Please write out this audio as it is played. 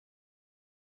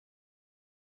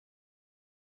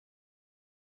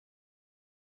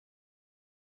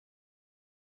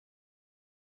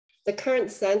the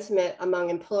current sentiment among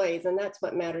employees, and that's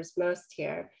what matters most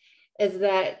here, is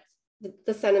that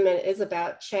the sentiment is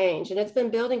about change, and it's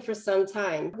been building for some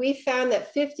time. We found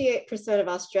that 58% of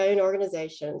Australian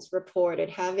organizations reported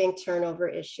having turnover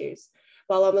issues,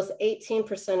 while almost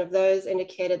 18% of those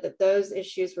indicated that those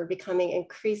issues were becoming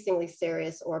increasingly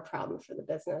serious or a problem for the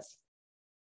business.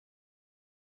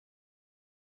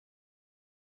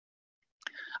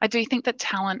 I do think that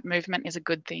talent movement is a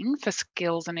good thing for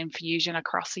skills and infusion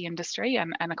across the industry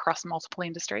and across multiple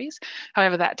industries.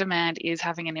 However, that demand is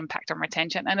having an impact on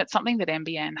retention, and it's something that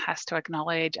NBN has to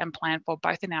acknowledge and plan for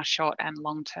both in our short and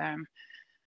long term.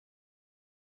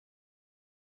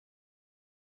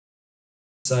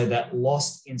 So that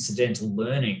lost incidental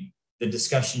learning, the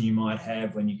discussion you might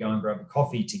have when you go and grab a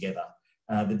coffee together,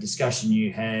 the discussion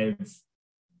you have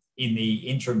in the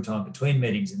interim time between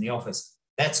meetings in the office,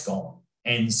 that's gone.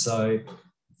 And so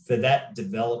for that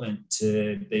development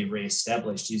to be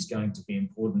re-established is going to be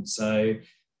important. So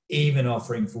even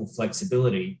offering full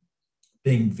flexibility,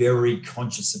 being very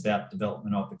conscious about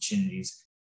development opportunities.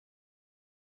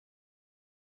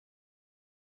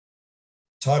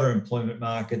 Tighter employment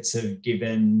markets have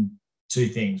given two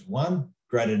things. One,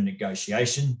 greater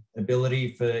negotiation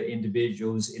ability for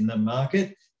individuals in the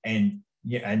market, and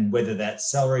whether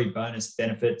that's salary, bonus,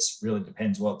 benefits, really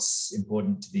depends what's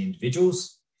important to the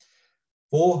individuals.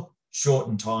 4,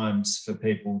 shortened times for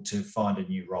people to find a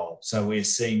new role. So we're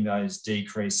seeing those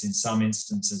decrease in some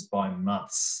instances by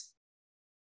months.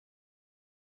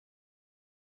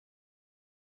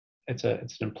 It's an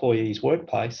employee's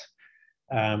workplace,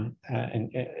 and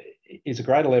is a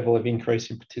greater level of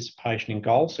increase in participation in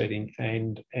goal setting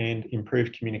and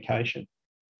improved communication.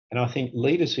 And I think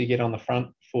leaders who get on the front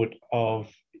foot of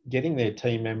getting their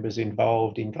team members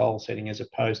involved in goal setting as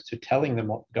opposed to telling them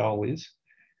what the goal is,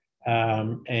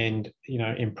 and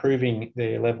improving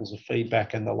their levels of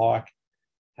feedback and the like,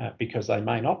 because they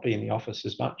may not be in the office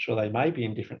as much, or they may be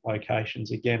in different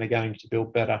locations, again, are going to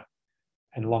build better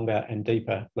and longer and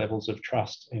deeper levels of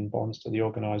trust and bonds to the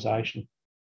organisation.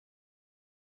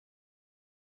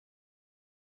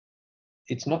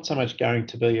 It's not so much going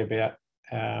to be about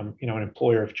an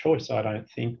employer of choice, I don't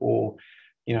think, or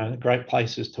great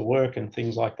places to work and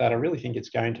things like that. I really think it's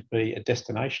going to be a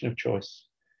destination of choice,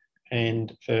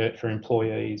 and for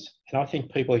employees. And I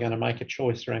think people are going to make a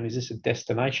choice around, is this a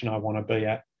destination I want to be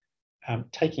at?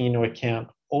 Taking into account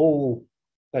all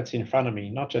that's in front of me,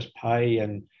 not just pay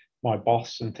and my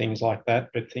boss and things like that,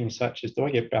 but things such as, do I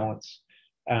get balance?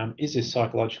 Is this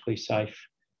psychologically safe?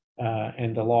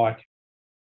 And the like.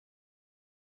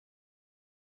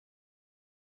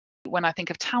 When I think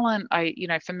of talent,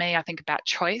 for me, I think about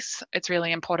choice. It's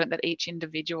really important that each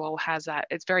individual has that.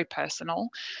 It's very personal.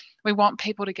 We want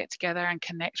people to get together and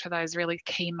connect for those really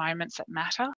key moments that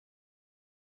matter.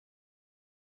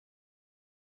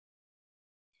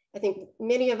 I think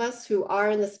many of us who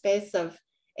are in the space of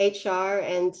HR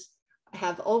and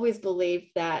have always believed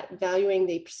that valuing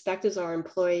the perspectives of our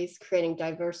employees, creating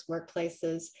diverse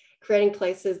workplaces, creating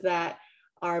places that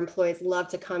our employees love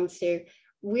to come to,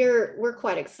 we're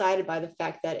quite excited by the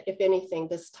fact that, if anything,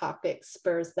 this topic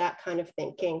spurs that kind of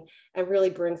thinking and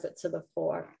really brings it to the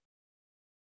fore.